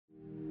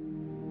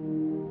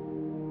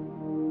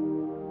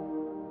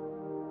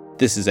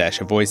This is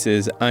Asha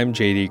Voices. I'm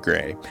JD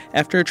Gray.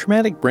 After a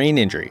traumatic brain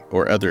injury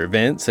or other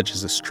event, such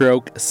as a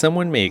stroke,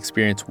 someone may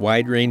experience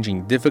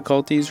wide-ranging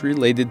difficulties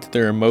related to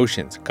their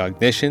emotions,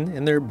 cognition,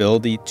 and their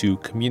ability to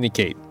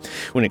communicate.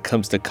 When it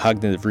comes to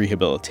cognitive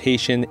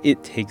rehabilitation,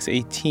 it takes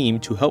a team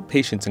to help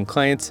patients and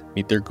clients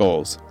meet their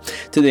goals.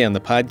 Today on the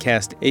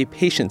podcast, a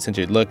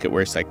patient-centered look at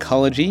where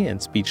psychology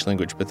and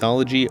speech-language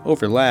pathology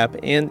overlap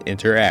and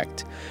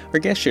interact. Our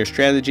guests share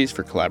strategies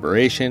for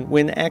collaboration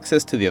when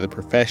access to the other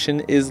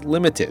profession is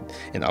limited,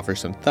 and offer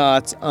some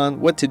thoughts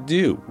on what to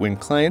do when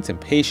clients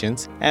and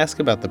patients ask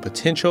about the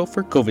potential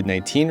for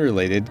COVID-19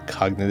 related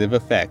cognitive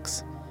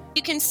effects.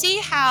 You can see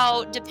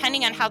how,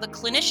 depending on how the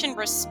clinician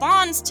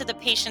responds to the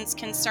patient's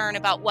concern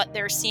about what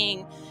they're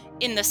seeing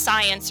in the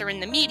science or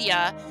in the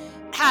media,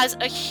 has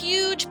a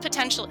huge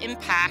potential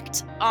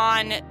impact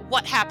on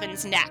what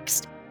happens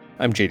next.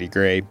 I'm JD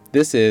Gray.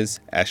 This is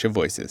Asha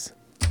Voices.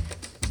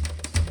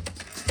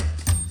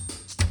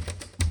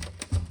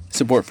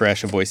 Support for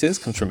Asha Voices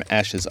comes from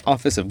Asha's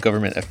Office of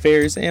Government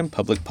Affairs and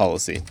Public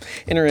Policy.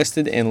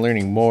 Interested in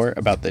learning more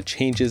about the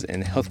changes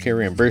in healthcare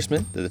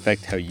reimbursement that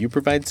affect how you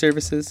provide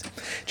services?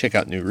 Check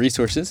out new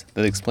resources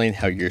that explain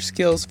how your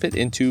skills fit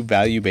into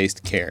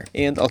value-based care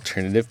and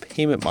alternative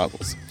payment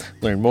models.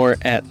 Learn more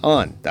at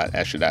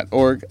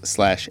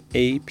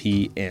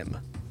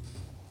on.asha.org/APM.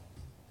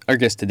 Our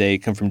guests today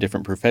come from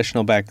different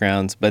professional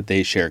backgrounds, but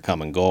they share a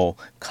common goal: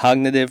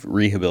 cognitive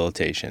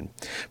rehabilitation.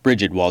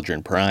 Bridget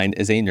Waldron-Perrine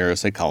is a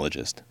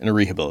neuropsychologist and a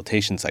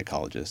rehabilitation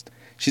psychologist.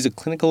 She's a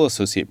clinical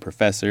associate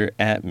professor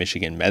at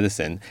Michigan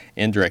Medicine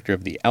and director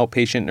of the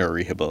Outpatient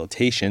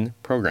Neurorehabilitation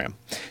Program.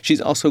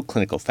 She's also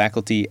clinical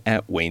faculty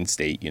at Wayne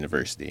State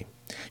University.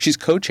 She's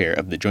co-chair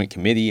of the Joint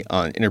Committee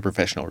on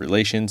Interprofessional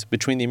Relations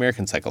between the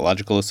American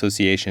Psychological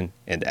Association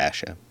and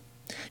ASHA.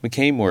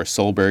 McKay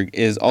Morris-Solberg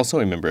is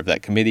also a member of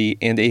that committee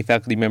and a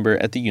faculty member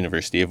at the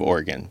University of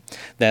Oregon.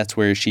 That's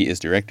where she is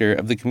director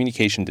of the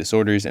Communication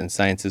Disorders and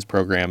Sciences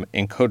program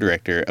and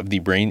co-director of the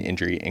Brain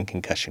Injury and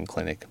Concussion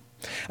Clinic.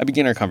 I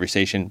begin our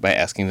conversation by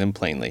asking them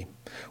plainly,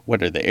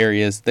 what are the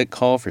areas that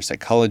call for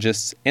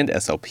psychologists and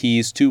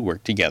SLPs to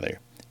work together?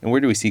 And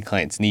where do we see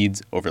clients'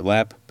 needs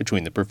overlap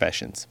between the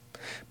professions?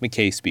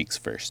 McKay speaks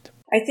first.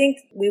 I think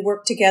we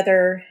work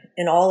together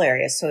in all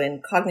areas. So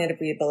in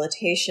cognitive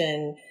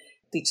rehabilitation,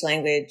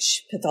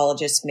 speech-language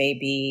pathologists may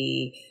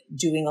be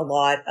doing a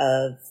lot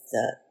of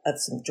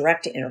some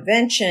direct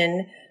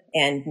intervention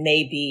and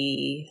may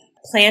be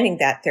planning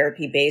that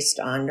therapy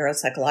based on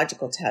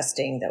neuropsychological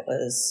testing that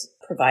was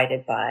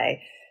provided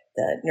by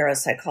the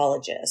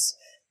neuropsychologist.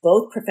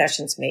 Both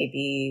professions may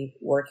be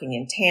working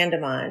in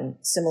tandem on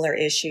similar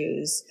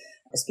issues.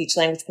 A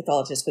speech-language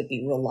pathologist would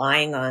be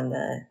relying on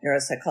the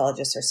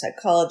neuropsychologist or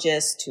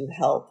psychologist to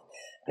help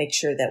make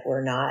sure that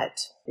we're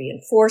not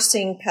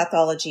reinforcing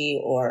pathology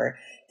or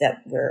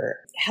that we're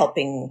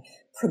helping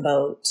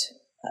promote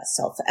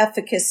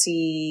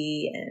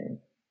self-efficacy and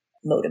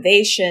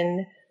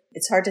motivation.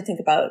 It's hard to think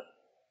about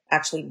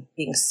actually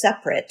being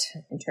separate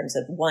in terms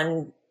of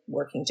one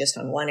working just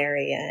on one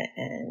area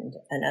and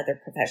the other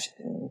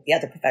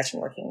profession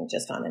working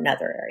just on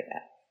another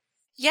area.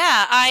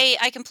 Yeah,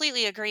 I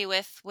completely agree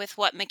with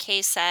what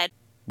McKay said.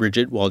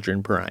 Bridget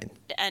Waldron-Perrine.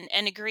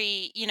 And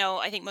agree,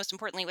 I think most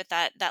importantly with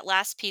that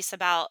last piece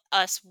about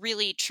us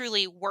really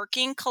truly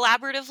working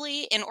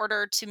collaboratively in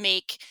order to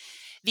make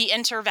the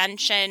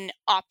intervention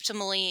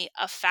optimally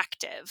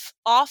effective.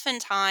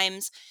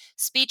 Oftentimes,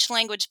 speech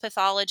language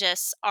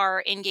pathologists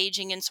are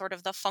engaging in sort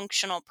of the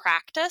functional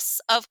practice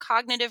of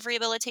cognitive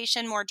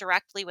rehabilitation more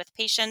directly with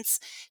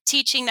patients,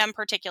 teaching them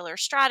particular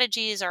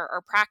strategies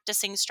or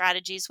practicing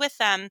strategies with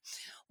them.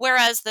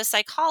 Whereas the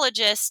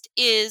psychologist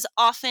is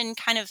often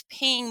kind of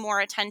paying more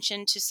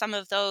attention to some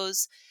of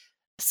those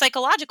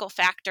psychological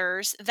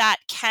factors that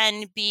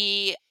can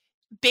be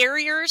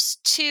barriers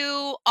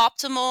to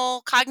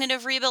optimal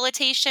cognitive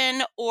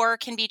rehabilitation or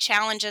can be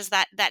challenges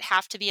that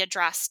have to be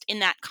addressed in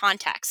that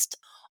context.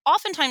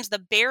 Oftentimes the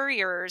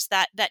barriers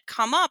that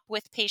come up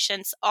with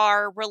patients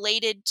are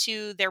related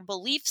to their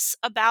beliefs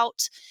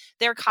about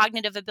their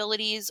cognitive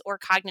abilities or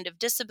cognitive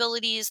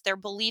disabilities, their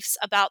beliefs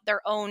about their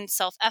own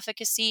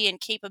self-efficacy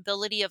and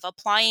capability of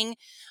applying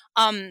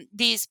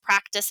these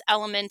practice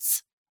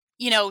elements,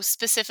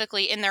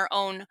 specifically in their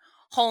own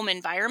home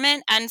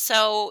environment. And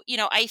so,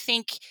 I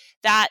think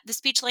that the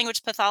speech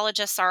language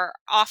pathologists are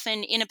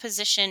often in a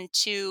position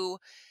to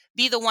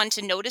be the one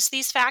to notice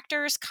these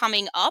factors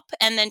coming up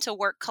and then to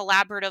work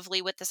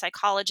collaboratively with the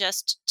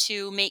psychologist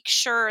to make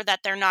sure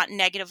that they're not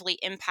negatively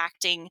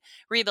impacting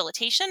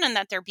rehabilitation and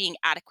that they're being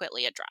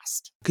adequately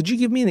addressed. Could you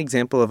give me an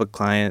example of a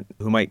client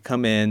who might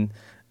come in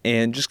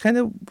and just kind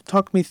of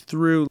talk me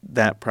through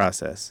that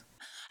process?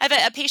 I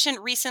have a patient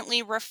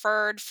recently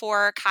referred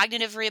for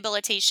cognitive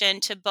rehabilitation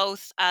to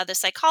both the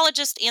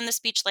psychologist and the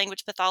speech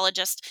language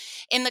pathologist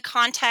in the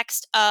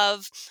context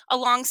of a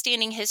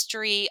longstanding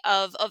history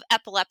of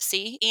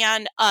epilepsy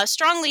and a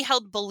strongly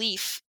held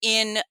belief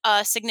in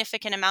a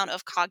significant amount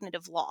of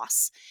cognitive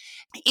loss.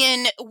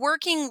 In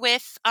working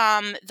with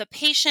the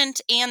patient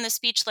and the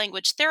speech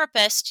language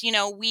therapist,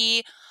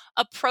 we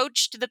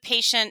approached the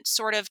patient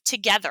sort of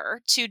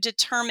together to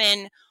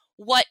determine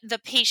what the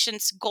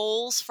patient's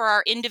goals for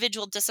our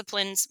individual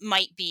disciplines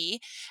might be,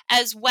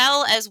 as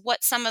well as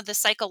what some of the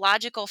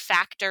psychological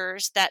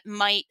factors that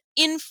might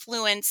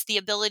influence the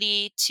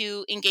ability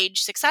to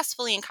engage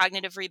successfully in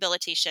cognitive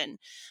rehabilitation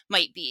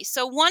might be.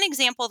 So, one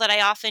example that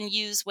I often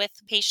use with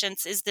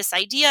patients is this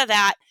idea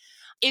that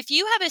if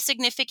you have a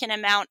significant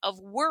amount of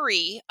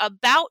worry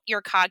about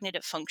your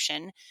cognitive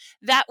function,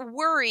 that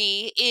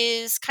worry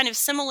is kind of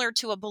similar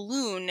to a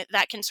balloon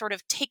that can sort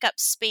of take up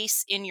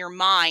space in your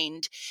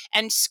mind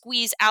and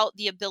squeeze out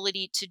the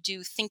ability to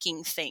do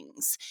thinking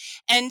things.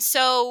 And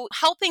so,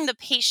 helping the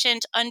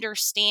patient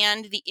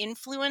understand the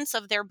influence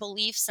of their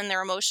beliefs and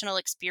their emotional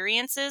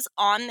experiences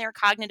on their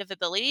cognitive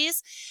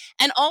abilities,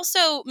 and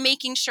also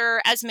making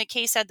sure, as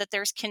McKay said, that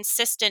there's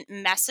consistent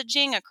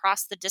messaging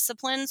across the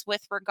disciplines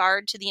with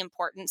regard to the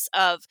importance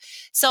of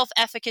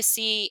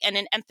self-efficacy and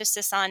an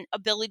emphasis on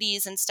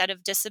abilities instead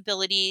of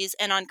disabilities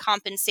and on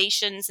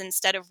compensations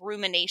instead of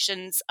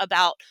ruminations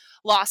about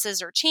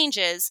losses or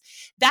changes.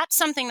 That's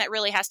something that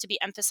really has to be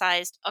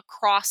emphasized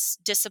across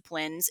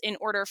disciplines in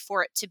order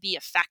for it to be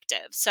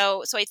effective.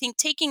 So I think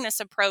taking this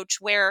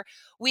approach where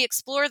we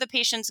explore the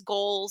patient's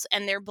goals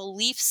and their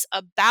beliefs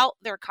about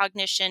their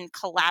cognition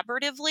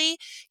collaboratively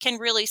can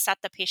really set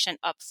the patient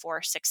up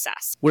for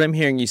success. What I'm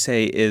hearing you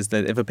say is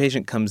that if a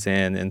patient comes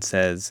in and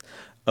says,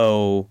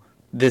 oh,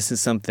 this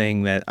is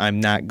something that I'm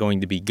not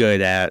going to be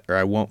good at or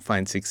I won't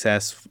find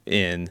success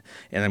in,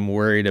 and I'm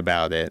worried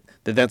about it,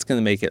 that's going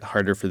to make it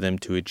harder for them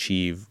to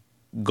achieve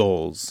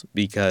goals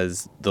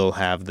because they'll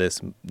have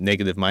this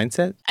negative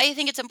mindset? I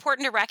think it's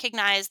important to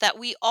recognize that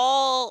we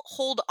all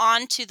hold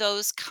on to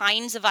those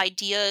kinds of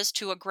ideas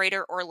to a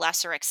greater or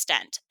lesser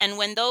extent. And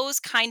when those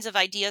kinds of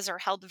ideas are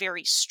held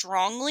very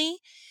strongly,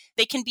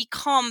 they can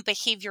become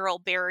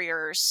behavioral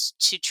barriers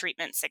to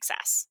treatment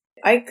success.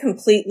 I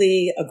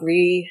completely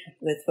agree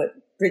with what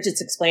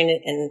Bridget's explained.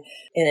 And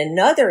in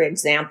another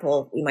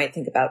example, we might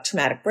think about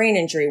traumatic brain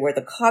injury where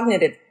the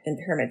cognitive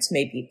impairments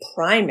may be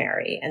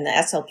primary and the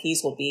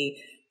SLPs will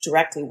be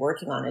directly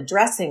working on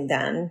addressing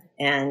them.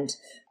 And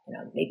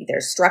maybe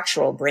there's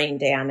structural brain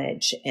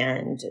damage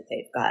and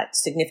they've got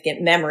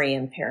significant memory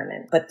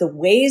impairment. But the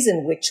ways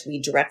in which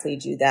we directly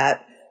do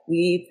that,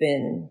 we've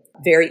been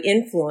very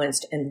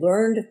influenced and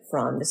learned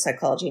from the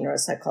psychology,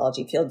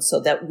 neuropsychology field so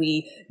that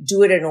we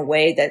do it in a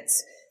way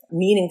that's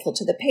meaningful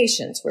to the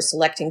patients. We're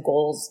selecting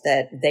goals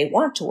that they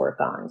want to work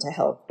on to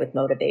help with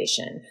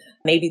motivation.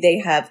 Maybe they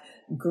have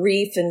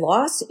grief and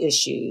loss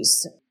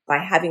issues by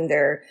having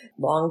their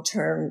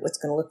long-term, what's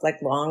going to look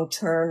like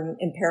long-term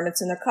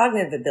impairments in their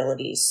cognitive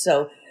abilities.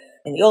 So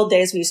in the old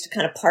days, we used to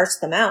kind of parse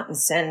them out and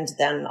send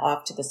them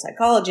off to the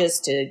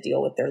psychologist to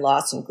deal with their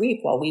loss and grief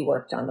while we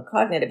worked on the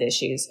cognitive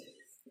issues.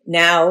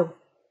 Now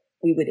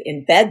we would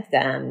embed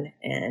them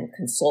and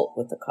consult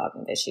with the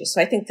cognitive issues.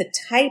 So I think the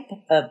type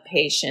of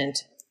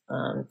patient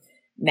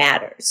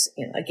matters.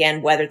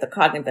 Again, whether the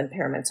cognitive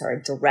impairments are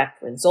a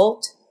direct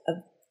result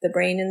of the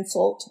brain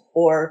insult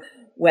or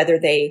whether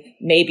they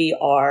maybe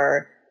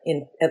are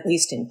at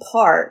least in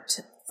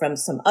part from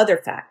some other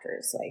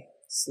factors like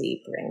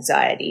sleep or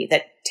anxiety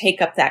that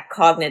take up that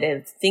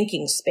cognitive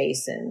thinking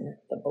space in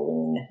the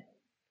balloon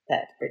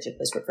that Bridget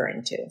was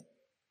referring to.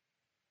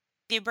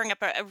 You bring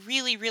up a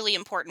really, really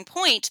important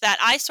point that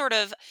I sort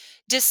of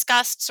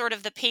discussed sort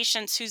of the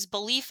patients whose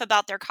belief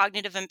about their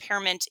cognitive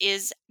impairment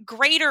is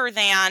greater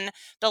than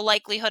the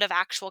likelihood of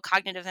actual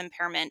cognitive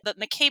impairment. But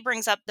McKay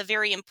brings up the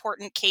very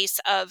important case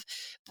of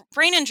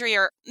brain injury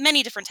or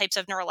many different types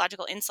of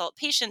neurological insult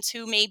patients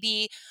who may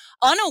be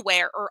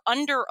unaware or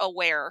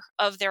underaware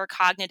of their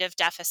cognitive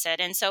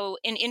deficit. And so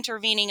in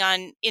intervening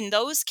in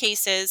those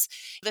cases,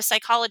 the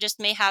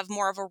psychologist may have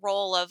more of a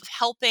role of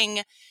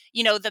helping,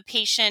 the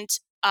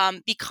patient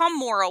become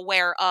more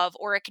aware of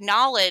or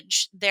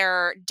acknowledge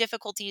their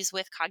difficulties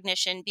with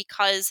cognition,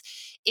 because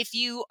if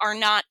you are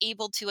not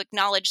able to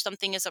acknowledge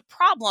something as a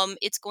problem,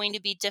 it's going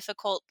to be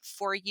difficult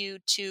for you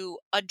to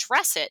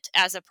address it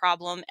as a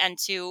problem and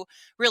to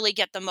really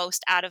get the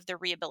most out of the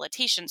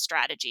rehabilitation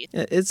strategy.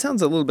 It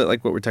sounds a little bit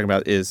like what we're talking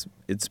about it's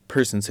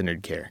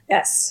person-centered care.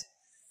 Yes.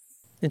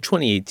 In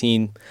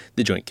 2018,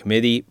 the Joint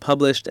Committee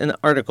published an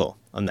article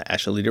on the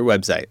ASHA Leader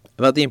website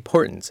about the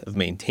importance of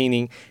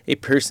maintaining a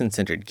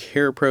person-centered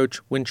care approach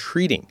when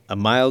treating a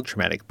mild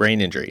traumatic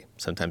brain injury,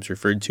 sometimes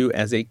referred to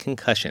as a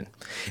concussion.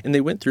 And they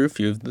went through a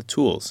few of the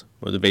tools: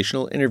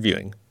 motivational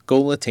interviewing,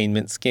 goal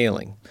attainment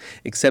scaling,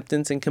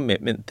 acceptance and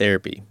commitment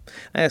therapy.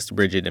 I asked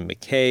Bridget and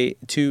McKay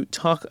to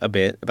talk a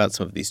bit about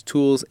some of these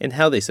tools and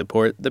how they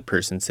support the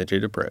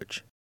person-centered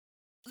approach.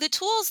 The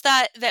tools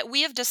that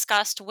we have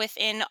discussed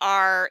within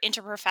our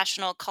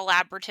interprofessional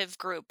collaborative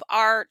group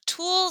are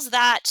tools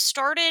that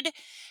started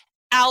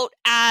out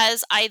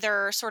as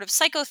either sort of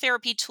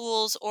psychotherapy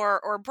tools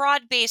or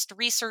broad-based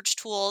research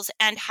tools,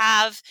 and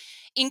have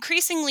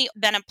increasingly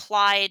been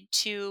applied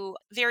to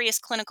various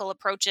clinical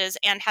approaches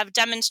and have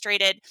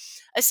demonstrated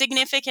a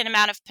significant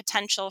amount of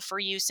potential for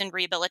use in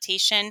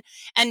rehabilitation,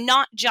 and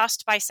not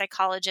just by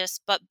psychologists,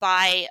 but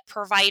by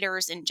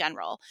providers in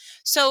general.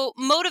 So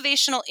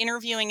motivational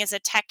interviewing is a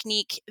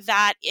technique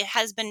that it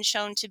has been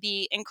shown to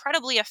be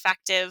incredibly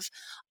effective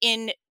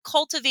in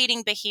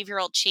cultivating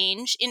behavioral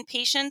change in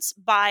patients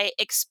by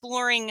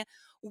exploring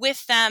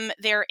with them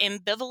their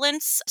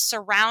ambivalence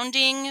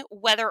surrounding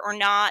whether or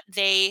not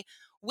they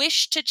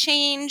wish to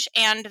change,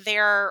 and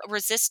their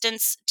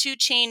resistance to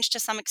change to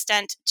some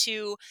extent,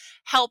 to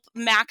help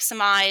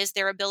maximize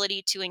their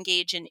ability to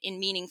engage in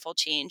meaningful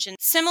change. And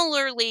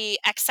similarly,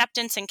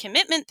 acceptance and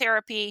commitment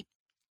therapy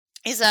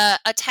is a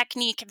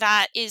technique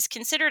that is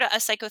considered a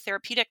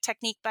psychotherapeutic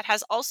technique, but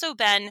has also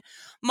been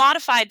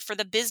modified for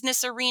the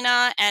business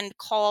arena and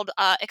called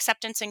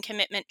acceptance and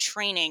commitment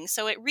training.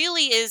 So it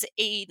really is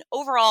an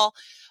overall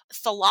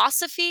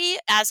philosophy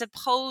as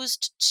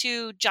opposed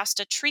to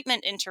just a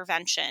treatment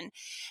intervention.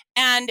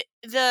 And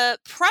the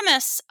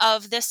premise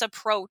of this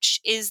approach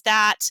is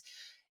that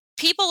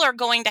people are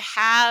going to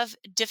have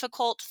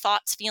difficult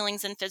thoughts,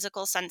 feelings, and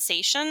physical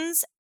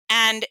sensations.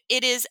 And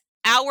it is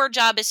our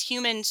job as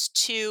humans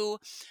to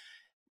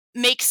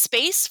make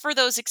space for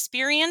those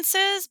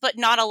experiences, but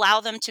not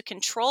allow them to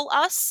control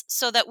us,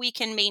 so that we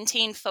can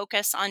maintain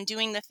focus on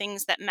doing the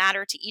things that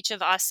matter to each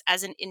of us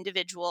as an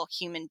individual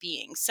human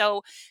being.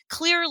 So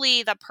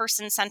clearly, the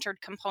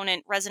person-centered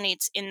component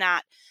resonates in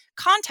that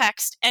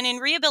context. And in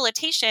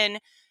rehabilitation,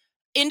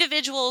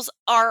 individuals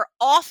are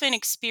often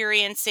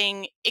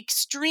experiencing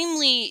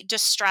extremely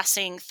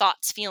distressing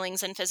thoughts,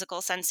 feelings, and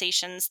physical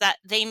sensations that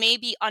they may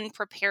be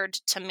unprepared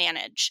to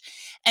manage.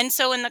 And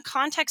so, in the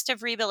context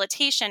of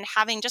rehabilitation,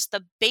 having just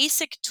the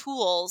basic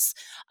tools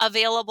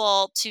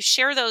available to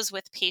share those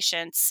with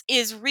patients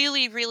is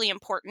really, really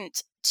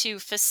important to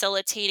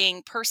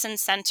facilitating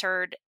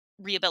person-centered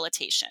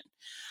rehabilitation.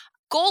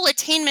 Goal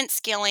attainment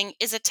scaling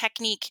is a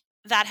technique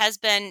that has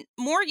been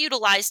more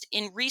utilized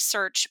in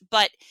research,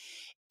 but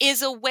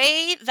is a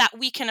way that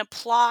we can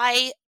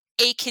apply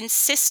a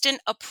consistent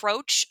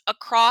approach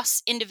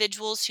across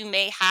individuals who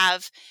may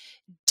have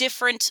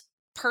different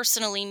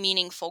personally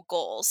meaningful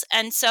goals.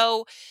 And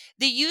so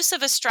the use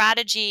of a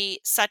strategy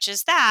such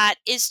as that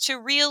is to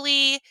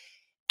really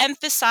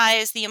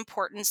emphasize the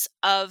importance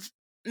of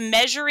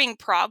measuring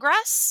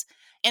progress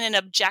in an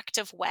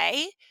objective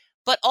way,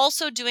 but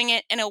also doing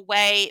it in a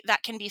way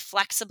that can be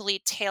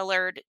flexibly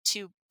tailored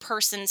to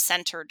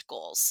person-centered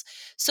goals.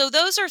 So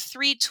those are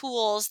three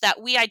tools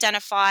that we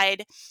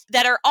identified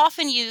that are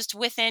often used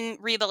within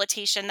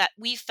rehabilitation that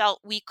we felt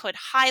we could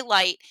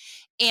highlight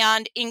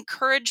and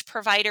encourage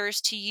providers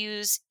to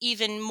use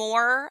even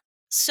more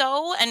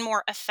so and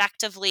more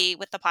effectively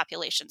with the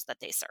populations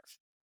that they serve.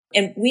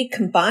 And we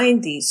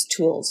combine these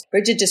tools.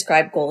 Bridget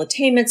described goal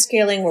attainment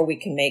scaling, where we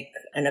can make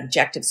an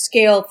objective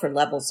scale for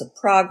levels of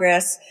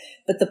progress.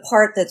 But the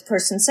part that's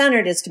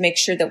person-centered is to make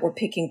sure that we're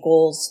picking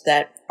goals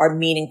that are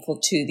meaningful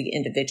to the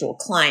individual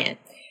client.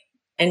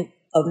 And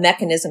a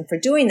mechanism for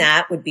doing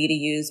that would be to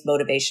use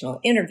motivational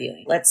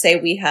interviewing. Let's say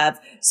we have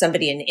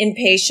somebody, an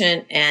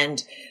inpatient,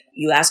 and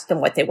you ask them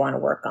what they want to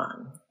work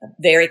on. A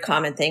very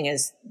common thing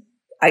is,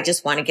 I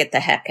just want to get the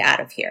heck out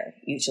of here,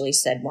 usually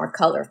said more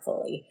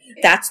colorfully.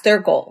 That's their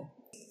goal.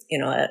 You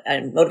know,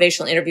 a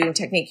motivational interviewing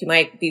technique you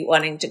might be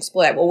wanting to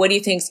explore. Well, what do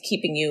you think is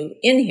keeping you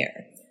in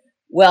here?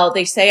 Well,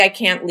 they say I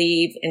can't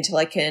leave until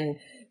I can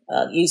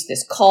use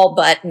this call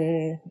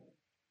button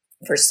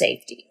for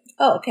safety.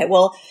 Oh, okay.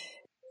 Well,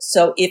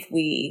 so if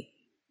we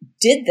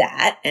did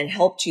that and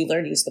helped you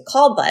learn to use the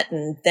call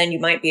button, then you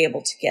might be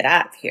able to get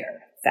out of here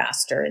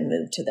faster and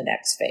move to the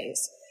next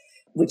phase.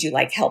 Would you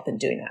like help in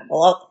doing that?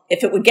 Well,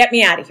 if it would get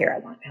me out of here, I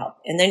want help.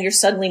 And then you're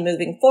suddenly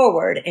moving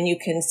forward and you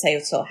can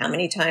say, so how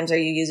many times are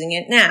you using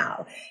it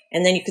now?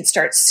 And then you could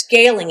start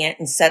scaling it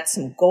and set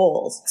some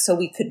goals. So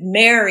we could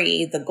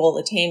marry the goal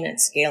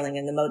attainment scaling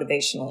and the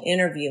motivational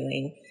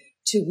interviewing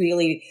to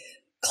really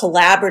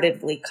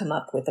collaboratively come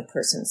up with a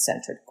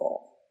person-centered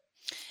goal.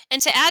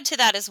 And to add to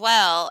that as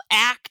well,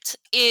 ACT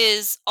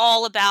is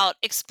all about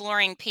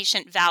exploring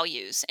patient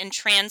values and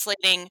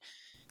translating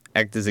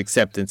ACT is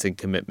acceptance and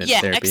commitment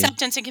therapy.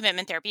 Acceptance and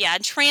commitment therapy. Yeah,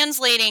 and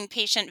translating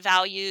patient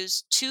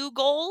values to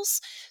goals.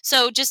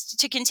 So just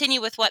to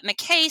continue with what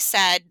McKay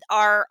said,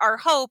 our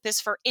hope is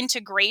for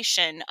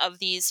integration of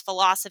these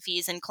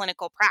philosophies in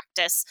clinical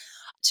practice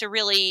to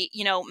really,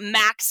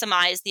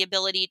 maximize the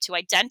ability to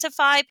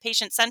identify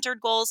patient-centered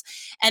goals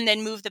and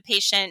then move the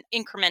patient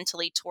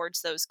incrementally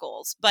towards those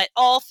goals. But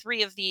all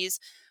three of these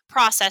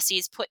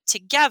processes put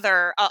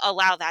together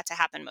allow that to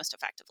happen most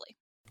effectively.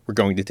 We're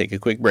going to take a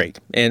quick break,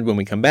 and when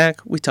we come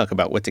back, we talk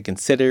about what to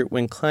consider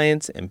when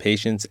clients and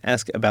patients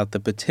ask about the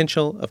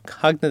potential of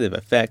cognitive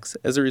effects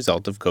as a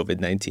result of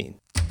COVID-19.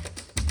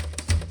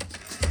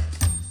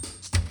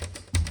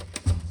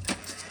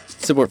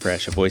 Support for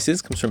ASHA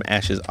Voices comes from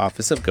ASHA's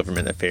Office of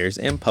Government Affairs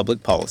and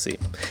Public Policy.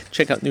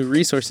 Check out new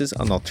resources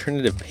on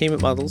alternative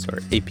payment models, or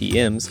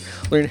APMs,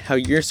 learn how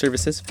your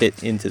services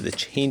fit into the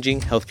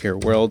changing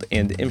healthcare world,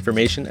 and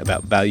information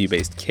about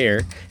value-based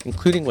care,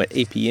 including what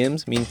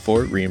APMs mean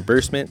for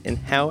reimbursement and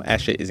how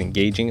ASHA is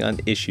engaging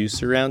on issues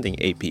surrounding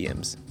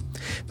APMs.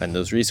 Find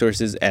those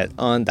resources at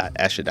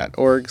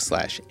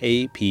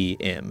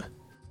on.asha.org/APM.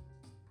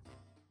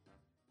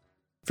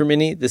 For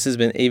many, this has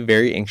been a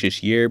very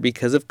anxious year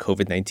because of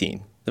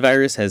COVID-19. The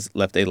virus has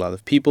left a lot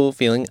of people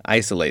feeling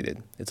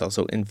isolated. It's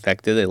also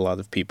infected a lot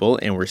of people,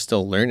 and we're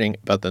still learning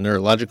about the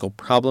neurological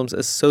problems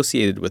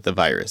associated with the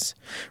virus.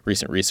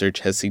 Recent research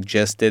has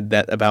suggested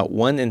that about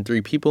 1 in 3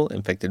 people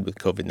infected with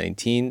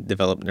COVID-19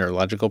 develop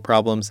neurological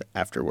problems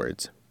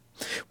afterwards.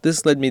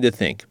 This led me to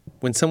think,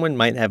 when someone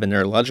might have a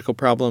neurological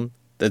problem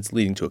that's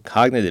leading to a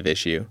cognitive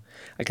issue,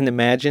 I can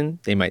imagine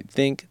they might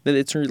think that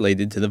it's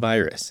related to the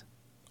virus.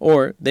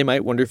 Or they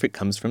might wonder if it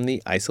comes from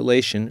the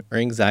isolation or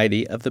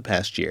anxiety of the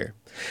past year.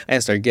 I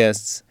asked our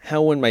guests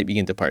how one might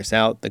begin to parse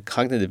out the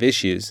cognitive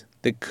issues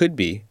that could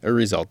be a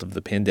result of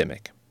the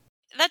pandemic.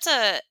 That's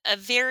a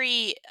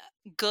very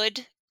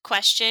good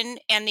question,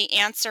 and the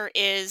answer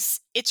is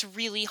it's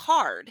really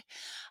hard.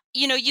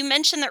 You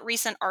mentioned that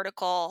recent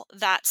article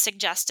that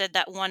suggested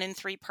that 1 in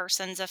 3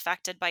 persons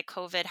affected by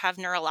COVID have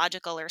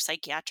neurological or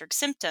psychiatric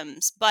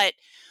symptoms. But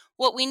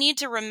what we need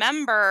to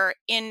remember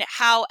in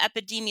how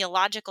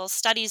epidemiological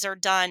studies are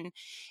done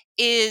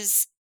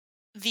is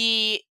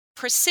the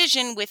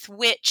precision with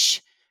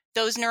which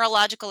those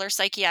neurological or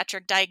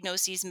psychiatric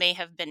diagnoses may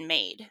have been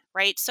made,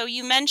 right? So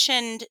you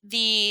mentioned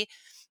the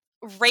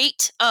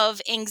rate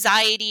of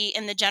anxiety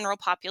in the general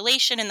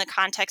population in the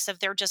context of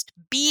there just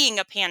being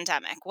a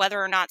pandemic, whether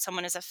or not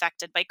someone is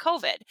affected by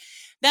COVID.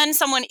 Then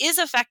someone is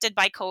affected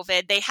by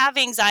COVID, they have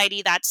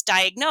anxiety that's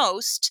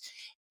diagnosed,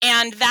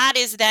 and that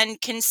is then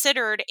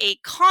considered a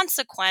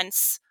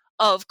consequence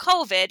of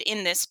COVID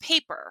in this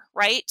paper,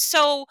 right?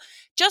 So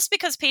just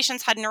because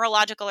patients had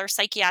neurological or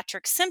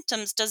psychiatric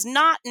symptoms does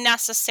not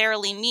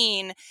necessarily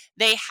mean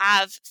they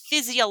have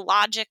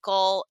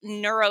physiological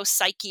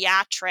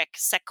neuropsychiatric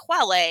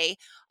sequelae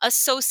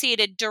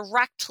associated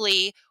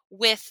directly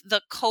with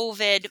the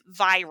COVID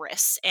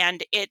virus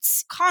and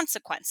its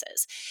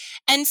consequences.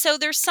 And so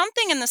there's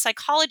something in the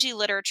psychology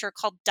literature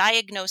called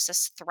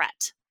diagnosis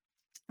threat.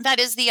 That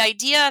is the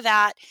idea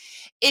that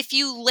if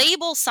you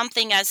label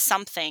something as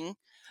something,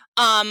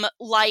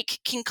 like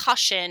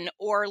concussion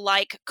or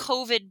like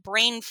COVID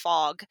brain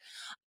fog,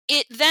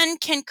 it then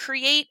can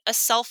create a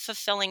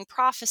self-fulfilling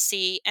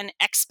prophecy and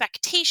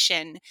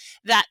expectation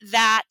that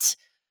that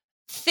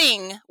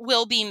thing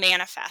will be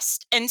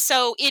manifest. And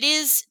so it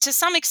is, to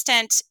some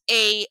extent,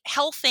 a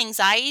health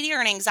anxiety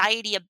or an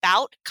anxiety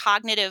about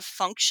cognitive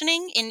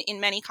functioning in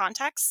many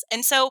contexts.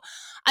 And so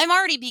I'm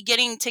already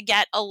beginning to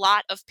get a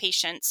lot of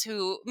patients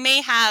who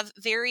may have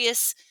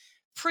various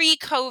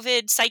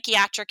pre-COVID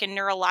psychiatric and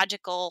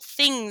neurological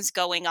things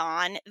going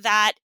on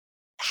that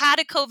had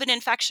a COVID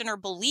infection or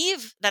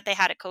believe that they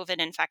had a COVID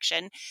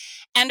infection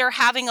and are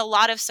having a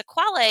lot of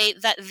sequelae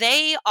that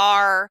they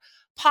are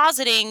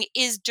positing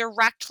is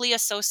directly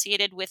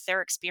associated with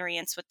their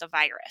experience with the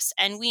virus.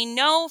 And we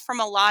know from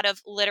a lot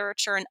of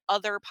literature and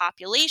other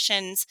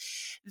populations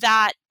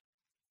that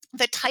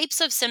the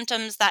types of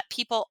symptoms that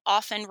people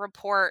often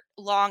report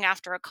long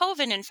after a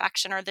COVID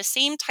infection are the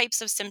same types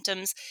of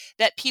symptoms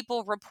that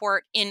people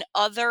report in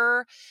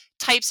other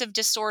types of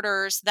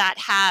disorders that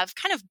have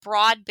kind of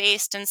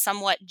broad-based and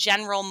somewhat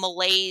general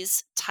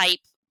malaise type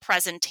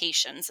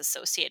presentations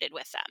associated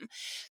with them.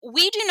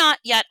 We do not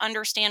yet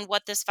understand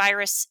what this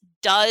virus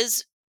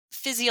does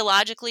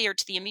physiologically or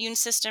to the immune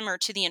system or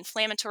to the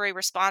inflammatory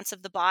response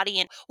of the body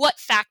and what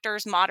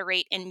factors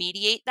moderate and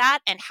mediate that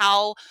and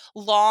how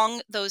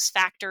long those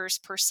factors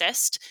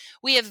persist.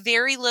 We have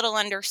very little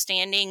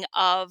understanding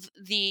of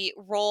the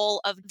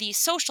role of the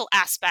social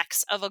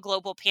aspects of a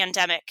global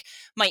pandemic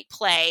might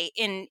play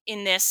in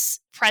this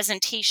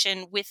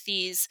presentation with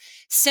these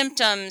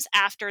symptoms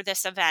after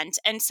this event.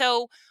 And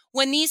so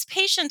when these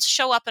patients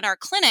show up in our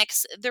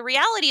clinics, the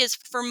reality is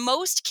for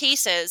most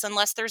cases,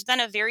 unless there's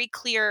been a very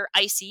clear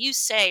ICU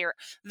stay or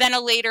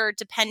ventilator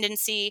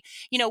dependency,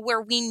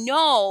 where we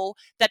know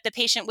that the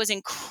patient was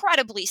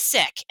incredibly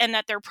sick and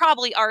that there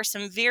probably are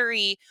some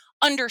very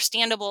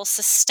understandable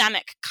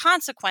systemic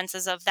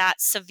consequences of that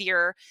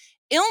severe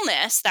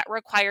illness that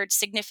required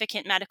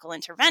significant medical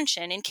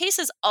intervention. In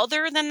cases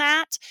other than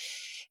that,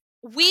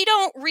 we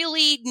don't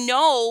really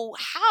know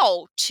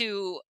how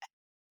to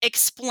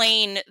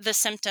explain the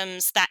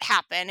symptoms that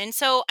happen. And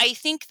so I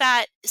think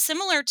that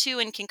similar to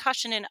in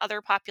concussion and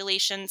other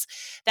populations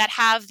that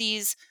have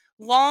these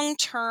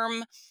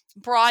long-term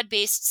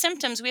broad-based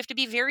symptoms, we have to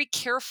be very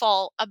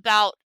careful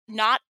about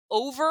not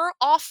over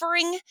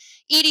offering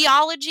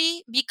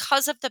etiology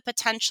because of the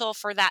potential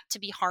for that to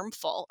be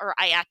harmful or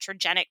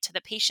iatrogenic to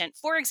the patient.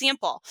 For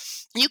example,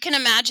 you can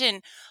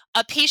imagine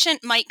A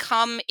patient might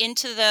come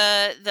into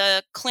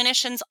the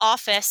clinician's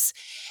office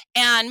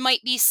and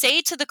might be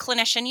say to the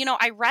clinician,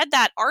 I read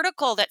that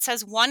article that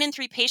says 1 in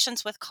 3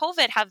 patients with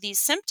COVID have these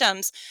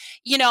symptoms.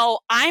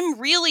 I'm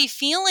really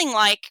feeling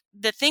like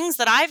the things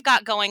that I've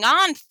got going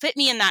on fit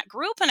me in that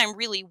group, and I'm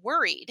really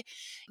worried.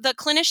 The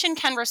clinician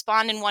can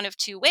respond in one of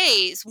two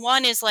ways.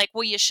 One is like,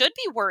 well, you should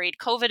be worried.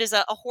 COVID is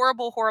a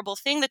horrible, horrible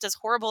thing that does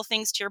horrible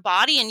things to your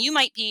body, and you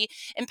might be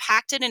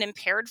impacted and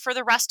impaired for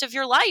the rest of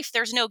your life.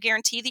 There's no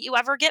guarantee that you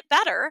ever get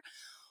better.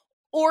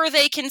 Or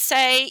they can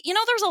say,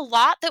 there's a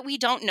lot that we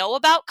don't know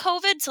about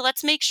COVID, so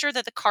let's make sure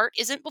that the cart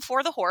isn't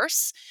before the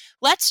horse.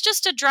 Let's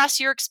just address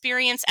your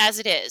experience as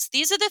it is.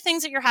 These are the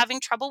things that you're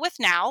having trouble with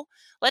now.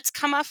 Let's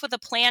come up with a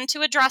plan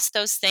to address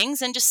those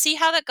things and just see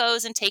how that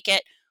goes and take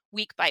it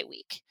week by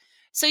week.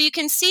 So you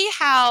can see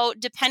how,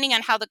 depending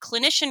on how the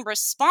clinician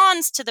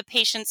responds to the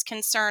patient's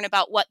concern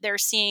about what they're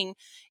seeing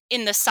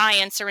in the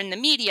science or in the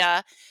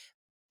media,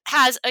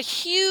 has a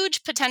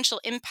huge potential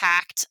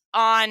impact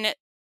on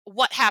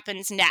what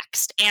happens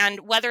next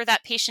and whether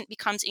that patient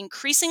becomes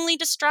increasingly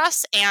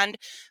distressed and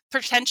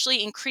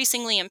potentially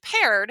increasingly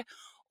impaired,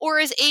 or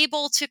is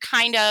able to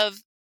kind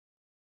of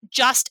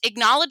just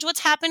acknowledge what's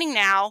happening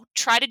now,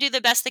 try to do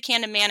the best they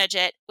can to manage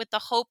it with the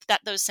hope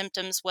that those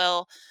symptoms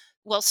will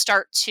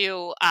start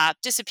to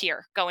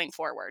disappear going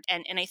forward.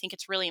 And I think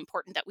it's really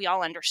important that we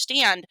all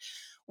understand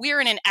we're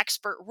in an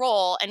expert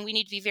role, and we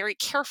need to be very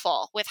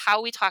careful with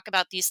how we talk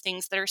about these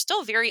things that are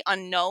still very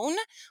unknown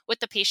with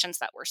the patients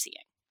that we're seeing.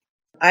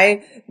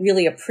 I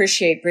really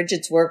appreciate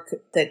Bridget's work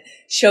that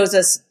shows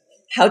us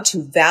how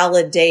to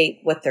validate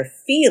what they're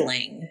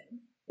feeling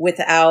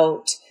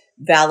without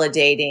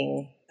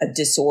validating a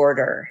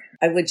disorder.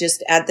 I would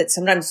just add that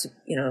sometimes,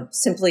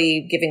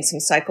 simply giving some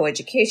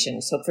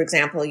psychoeducation. So, for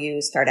example,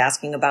 you start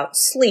asking about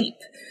sleep,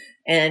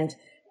 and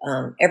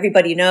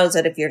everybody knows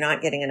that if you're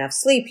not getting enough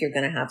sleep, you're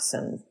going to have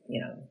some,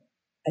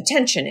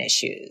 attention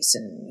issues,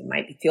 and you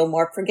might feel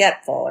more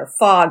forgetful or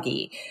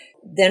foggy.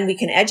 Then we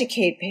can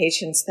educate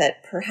patients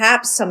that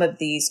perhaps some of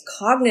these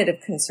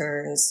cognitive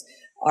concerns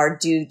are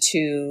due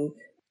to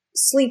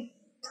sleep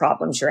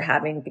problems you're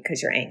having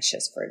because you're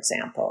anxious, for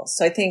example.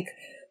 So I think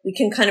we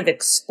can kind of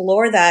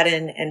explore that,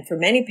 and for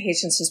many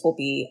patients, this will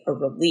be a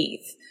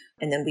relief.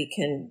 And then we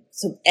can,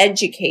 so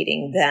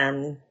educating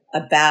them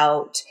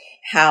about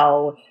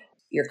how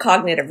your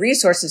cognitive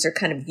resources are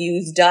kind of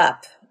used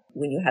up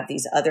when you have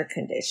these other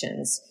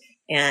conditions,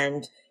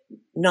 and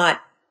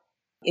not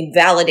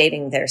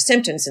invalidating their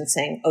symptoms and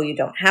saying, oh, you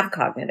don't have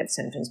cognitive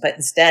symptoms, but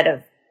instead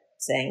of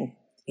saying,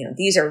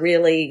 these are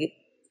really,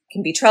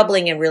 can be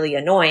troubling and really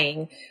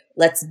annoying,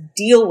 let's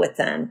deal with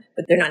them,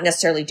 but they're not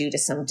necessarily due to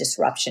some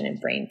disruption in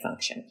brain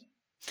function.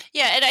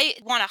 Yeah, and I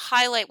want to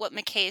highlight what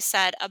McKay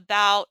said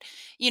about,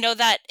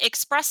 that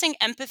expressing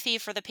empathy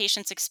for the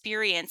patient's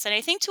experience. And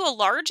I think to a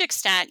large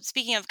extent,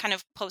 speaking of kind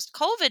of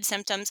post-COVID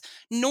symptoms,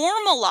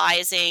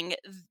 normalizing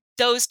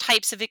those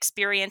types of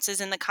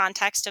experiences in the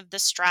context of the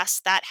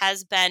stress that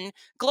has been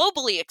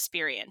globally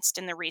experienced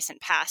in the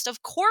recent past.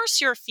 Of course,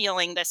 you're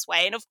feeling this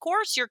way. And of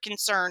course, you're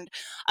concerned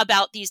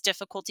about these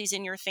difficulties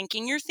in your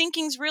thinking. Your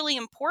thinking's really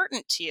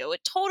important to you.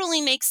 It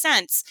totally makes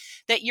sense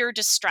that you're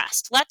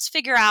distressed. Let's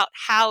figure out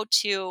how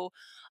to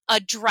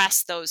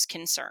address those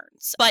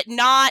concerns, but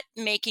not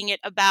making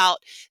it about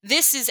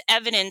this is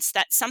evidence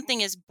that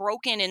something is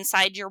broken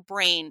inside your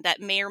brain that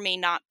may or may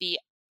not be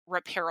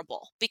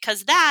repairable,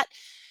 because that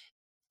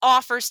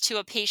offers to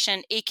a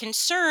patient a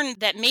concern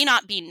that may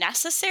not be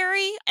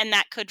necessary and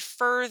that could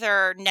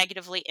further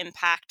negatively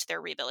impact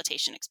their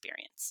rehabilitation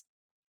experience.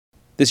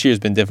 This year has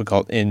been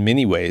difficult in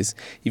many ways,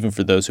 even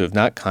for those who have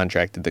not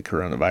contracted the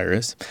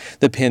coronavirus.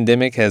 The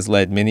pandemic has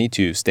led many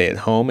to stay at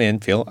home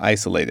and feel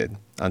isolated.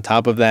 On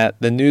top of that,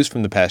 the news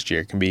from the past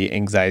year can be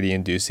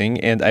anxiety-inducing,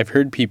 and I've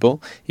heard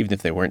people, even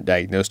if they weren't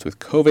diagnosed with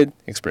COVID,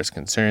 express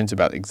concerns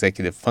about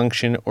executive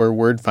function or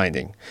word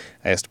finding.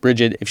 I asked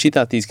Bridget if she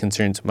thought these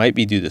concerns might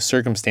be due to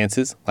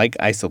circumstances like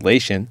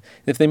isolation,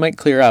 and if they might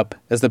clear up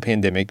as the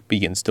pandemic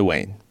begins to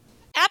wane.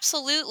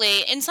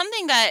 Absolutely. And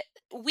something that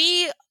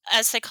we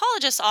as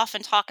psychologists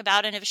often talk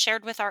about and have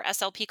shared with our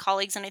SLP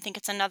colleagues, and I think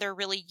it's another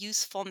really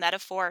useful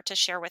metaphor to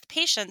share with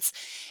patients,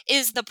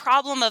 is the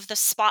problem of the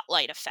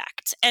spotlight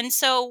effect. And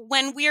so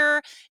when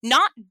we're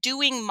not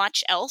doing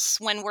much else,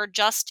 when we're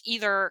just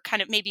either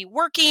kind of maybe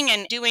working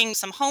and doing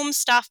some home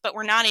stuff, but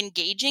we're not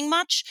engaging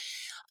much,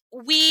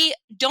 we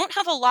don't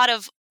have a lot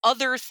of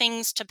other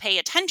things to pay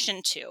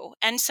attention to.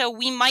 And so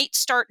we might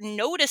start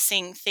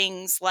noticing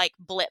things like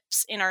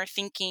blips in our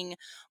thinking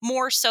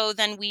more so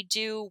than we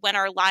do when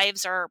our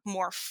lives are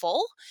more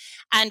full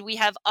and we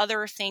have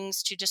other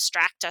things to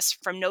distract us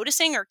from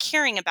noticing or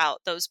caring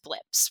about those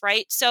blips,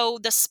 right? So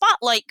the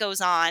spotlight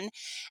goes on,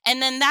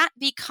 and then that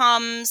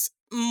becomes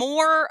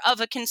more of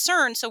a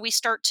concern. So we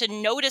start to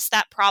notice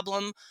that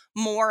problem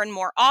more and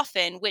more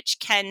often, which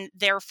can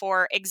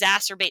therefore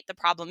exacerbate the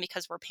problem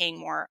because we're paying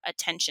more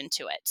attention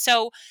to it.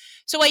 So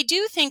I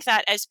do think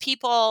that as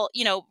people,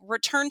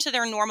 return to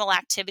their normal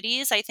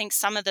activities, I think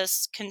some of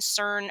this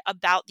concern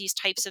about these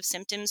types of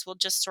symptoms will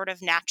just sort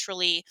of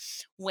naturally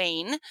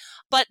wane.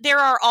 But there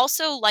are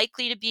also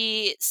likely to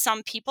be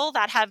some people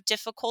that have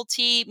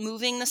difficulty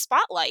moving the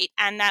spotlight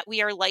and that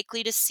we are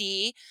likely to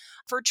see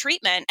for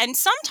treatment. And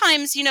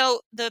sometimes,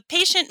 the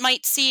patient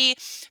might see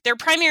their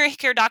primary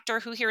care doctor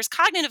who hears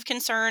cognitive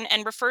concern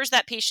and refers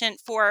that patient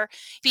for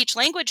speech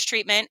language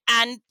treatment.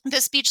 And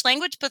the speech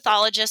language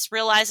pathologist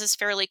realizes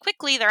fairly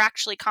quickly they're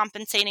actually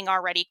compensating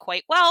already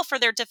quite well for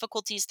their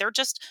difficulties. They're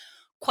just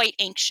quite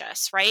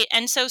anxious, right?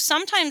 And so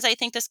sometimes I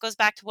think this goes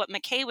back to what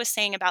McKay was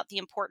saying about the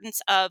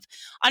importance of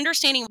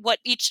understanding what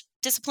each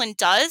discipline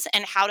does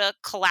and how to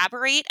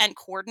collaborate and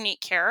coordinate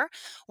care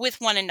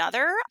with one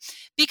another.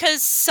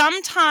 Because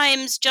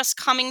sometimes just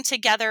coming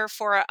together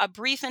for a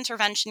brief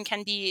intervention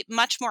can be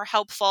much more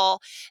helpful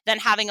than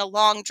having a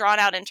long, drawn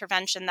out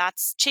intervention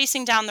that's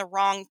chasing down the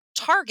wrong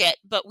target,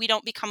 but we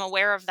don't become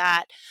aware of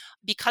that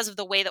because of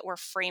the way that we're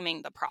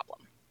framing the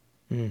problem.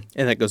 And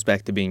that goes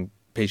back to being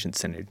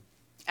patient-centered.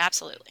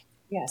 Absolutely.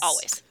 Yes.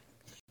 Always.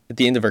 At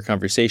the end of our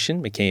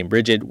conversation, McKay and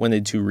Bridget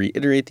wanted to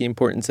reiterate the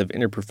importance of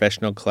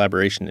interprofessional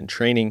collaboration and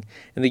training,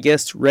 and the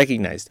guests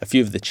recognized a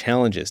few of the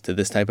challenges to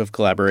this type of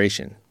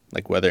collaboration,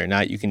 like whether or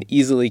not you can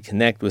easily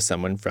connect with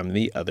someone from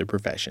the other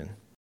profession.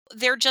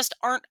 There just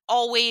aren't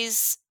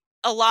always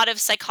a lot of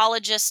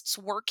psychologists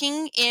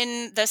working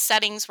in the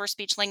settings where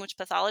speech language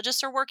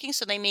pathologists are working,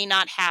 so they may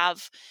not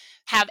have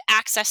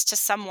access to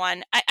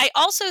someone. I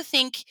also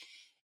think,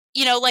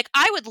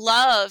 I would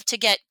love to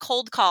get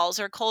cold calls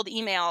or cold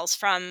emails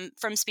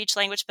from speech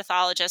language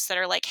pathologists that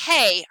are like,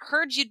 hey,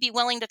 heard you'd be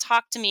willing to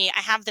talk to me. I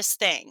have this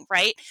thing,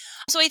 right?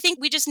 So I think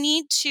we just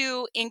need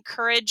to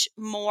encourage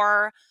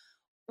more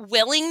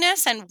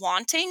willingness and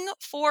wanting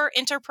for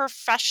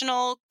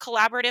interprofessional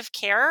collaborative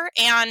care.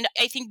 And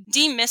I think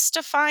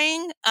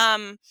demystifying,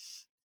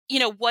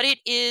 what it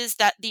is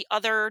that the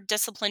other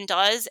discipline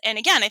does. And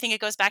again, I think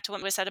it goes back to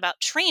what was said about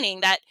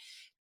training, that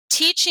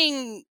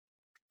teaching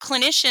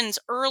clinicians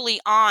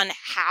early on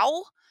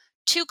how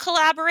to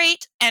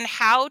collaborate and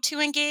how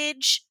to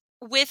engage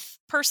with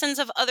persons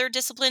of other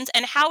disciplines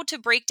and how to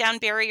break down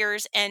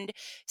barriers and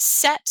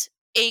set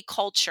a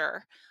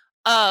culture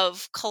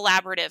of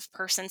collaborative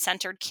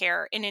person-centered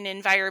care in an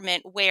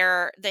environment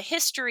where the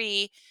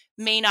history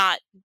may not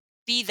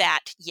be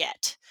that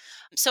yet.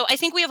 So I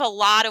think we have a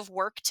lot of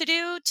work to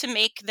do to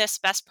make this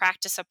best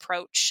practice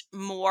approach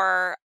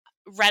more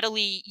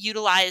readily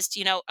utilized,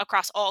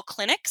 across all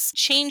clinics.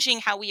 Changing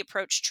how we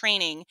approach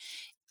training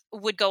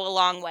would go a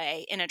long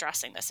way in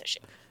addressing this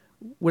issue.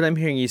 What I'm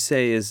hearing you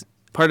say is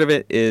part of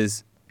it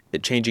is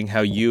changing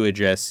how you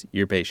address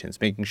your patients,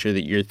 making sure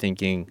that you're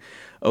thinking,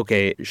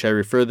 okay, should I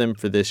refer them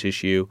for this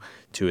issue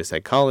to a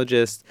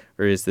psychologist,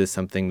 or is this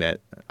something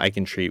that I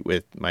can treat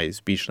with my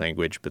speech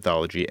language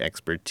pathology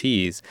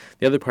expertise?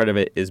 The other part of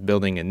it is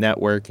building a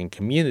network and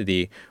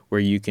community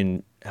where you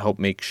can help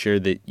make sure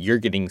that you're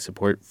getting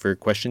support for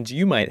questions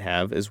you might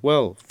have as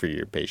well for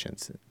your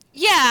patients.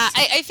 Yeah,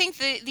 I think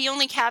the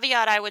only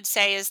caveat I would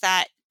say is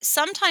that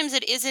sometimes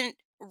it isn't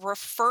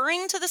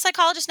referring to the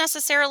psychologist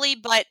necessarily,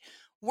 but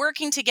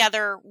working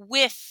together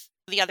with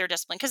the other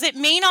discipline, because it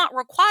may not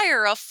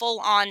require a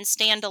full-on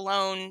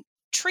standalone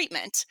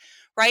treatment,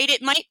 right?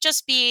 It might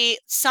just be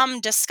some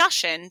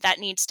discussion that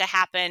needs to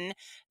happen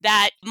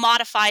that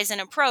modifies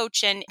an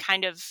approach and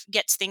kind of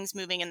gets things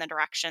moving in the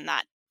direction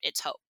that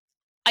it's hoped.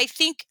 I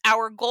think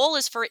our goal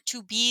is for it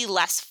to be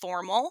less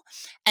formal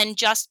and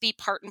just be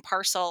part and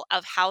parcel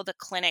of how the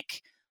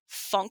clinic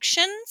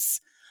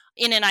functions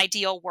in an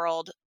ideal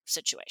world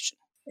situation.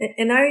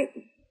 And I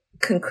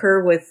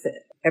concur with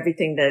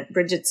everything that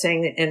Bridget's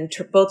saying, and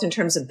both in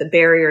terms of the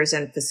barriers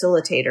and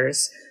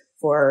facilitators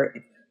for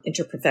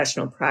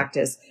interprofessional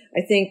practice.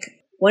 I think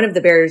one of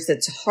the barriers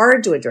that's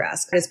hard to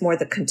address is more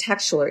the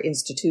contextual or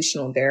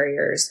institutional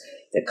barriers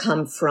that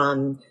come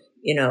from,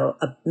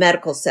 a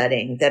medical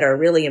setting that are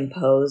really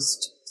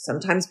imposed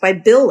sometimes by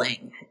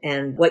billing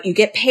and what you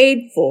get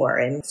paid for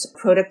and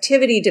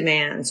productivity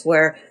demands,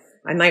 where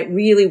I might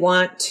really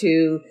want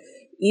to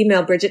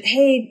email Bridget,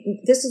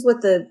 hey, this is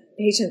what the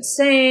patient's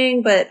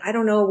saying, but I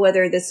don't know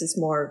whether this is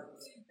more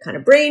kind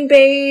of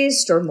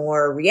brain-based or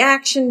more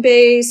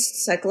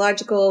reaction-based,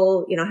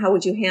 psychological, how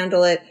would you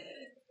handle it?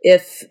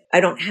 If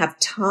I don't have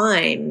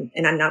time,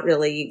 and I'm not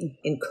really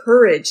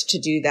encouraged to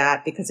do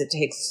that because it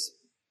takes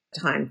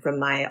time from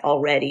my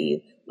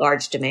already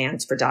large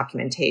demands for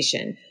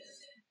documentation.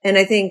 And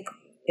I think,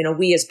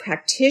 we as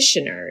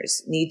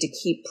practitioners need to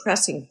keep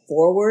pressing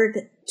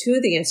forward to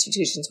the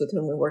institutions with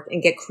whom we work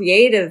and get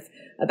creative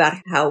about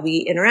how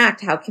we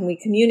interact. How can we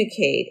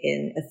communicate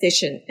in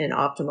efficient and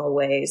optimal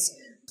ways?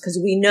 Because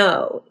we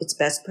know it's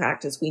best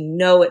practice. We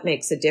know it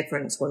makes a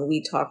difference when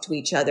we talk to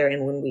each other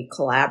and when we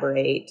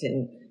collaborate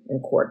and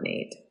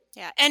coordinate.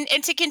 Yeah, and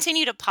to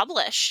continue to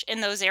publish in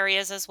those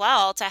areas as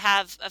well, to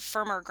have a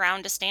firmer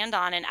ground to stand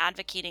on and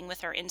advocating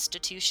with our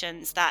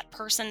institutions that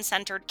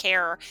person-centered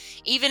care,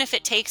 even if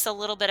it takes a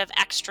little bit of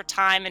extra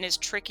time and is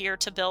trickier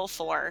to bill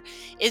for,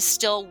 is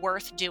still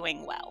worth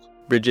doing well.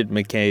 Bridget,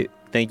 McKay,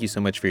 thank you so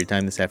much for your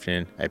time this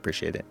afternoon. I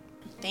appreciate it.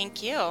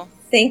 Thank you.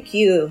 Thank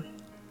you.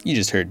 You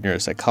just heard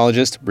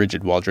neuropsychologist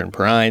Bridget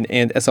Waldron-Perrine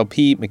and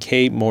SLP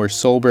McKay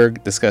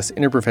Moore-Solberg discuss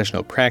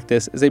interprofessional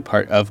practice as a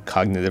part of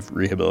cognitive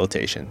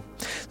rehabilitation.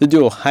 The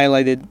duo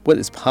highlighted what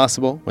is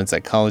possible when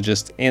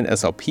psychologists and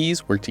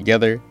SLPs work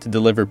together to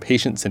deliver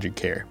patient-centered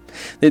care.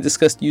 They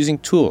discussed using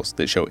tools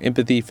that show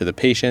empathy for the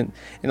patient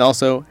and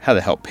also how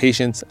to help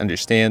patients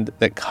understand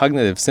that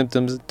cognitive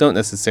symptoms don't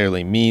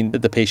necessarily mean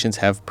that the patients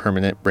have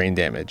permanent brain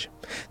damage.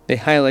 They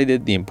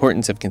highlighted the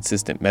importance of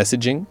consistent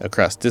messaging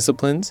across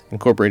disciplines,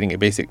 incorporating a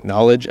basic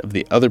knowledge of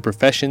the other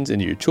professions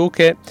into your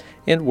toolkit,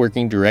 and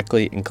working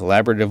directly and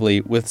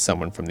collaboratively with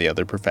someone from the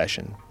other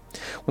profession.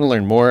 Want to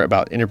learn more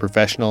about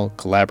interprofessional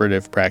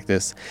collaborative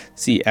practice?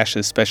 See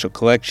ASHA's special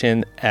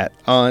collection at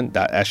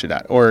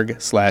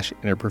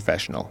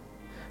on.asha.org/interprofessional.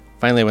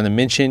 Finally, I want to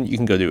mention you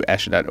can go to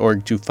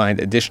asha.org to find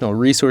additional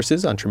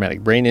resources on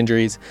traumatic brain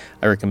injuries.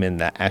 I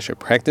recommend the ASHA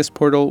Practice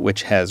Portal,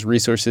 which has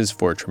resources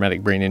for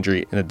traumatic brain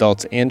injury in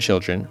adults and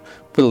children.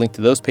 Put a link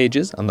to those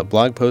pages on the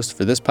blog post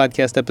for this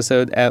podcast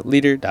episode at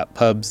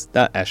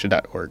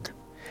leader.pubs.asha.org.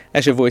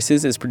 ASHA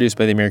Voices is produced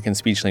by the American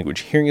Speech-Language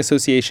Hearing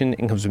Association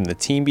and comes from the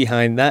team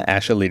behind the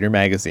ASHA Leader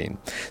magazine.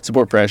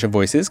 Support for ASHA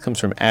Voices comes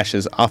from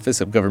ASHA's Office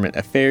of Government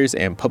Affairs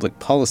and Public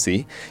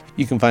Policy.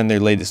 You can find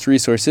their latest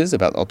resources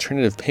about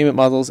alternative payment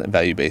models and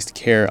value-based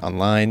care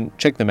online.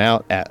 Check them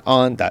out at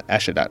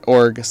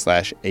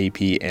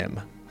on.asha.org/APM.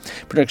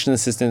 Production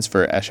assistance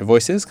for ASHA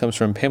Voices comes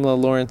from Pamela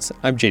Lawrence.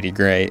 I'm JD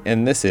Gray,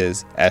 and this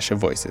is ASHA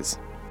Voices.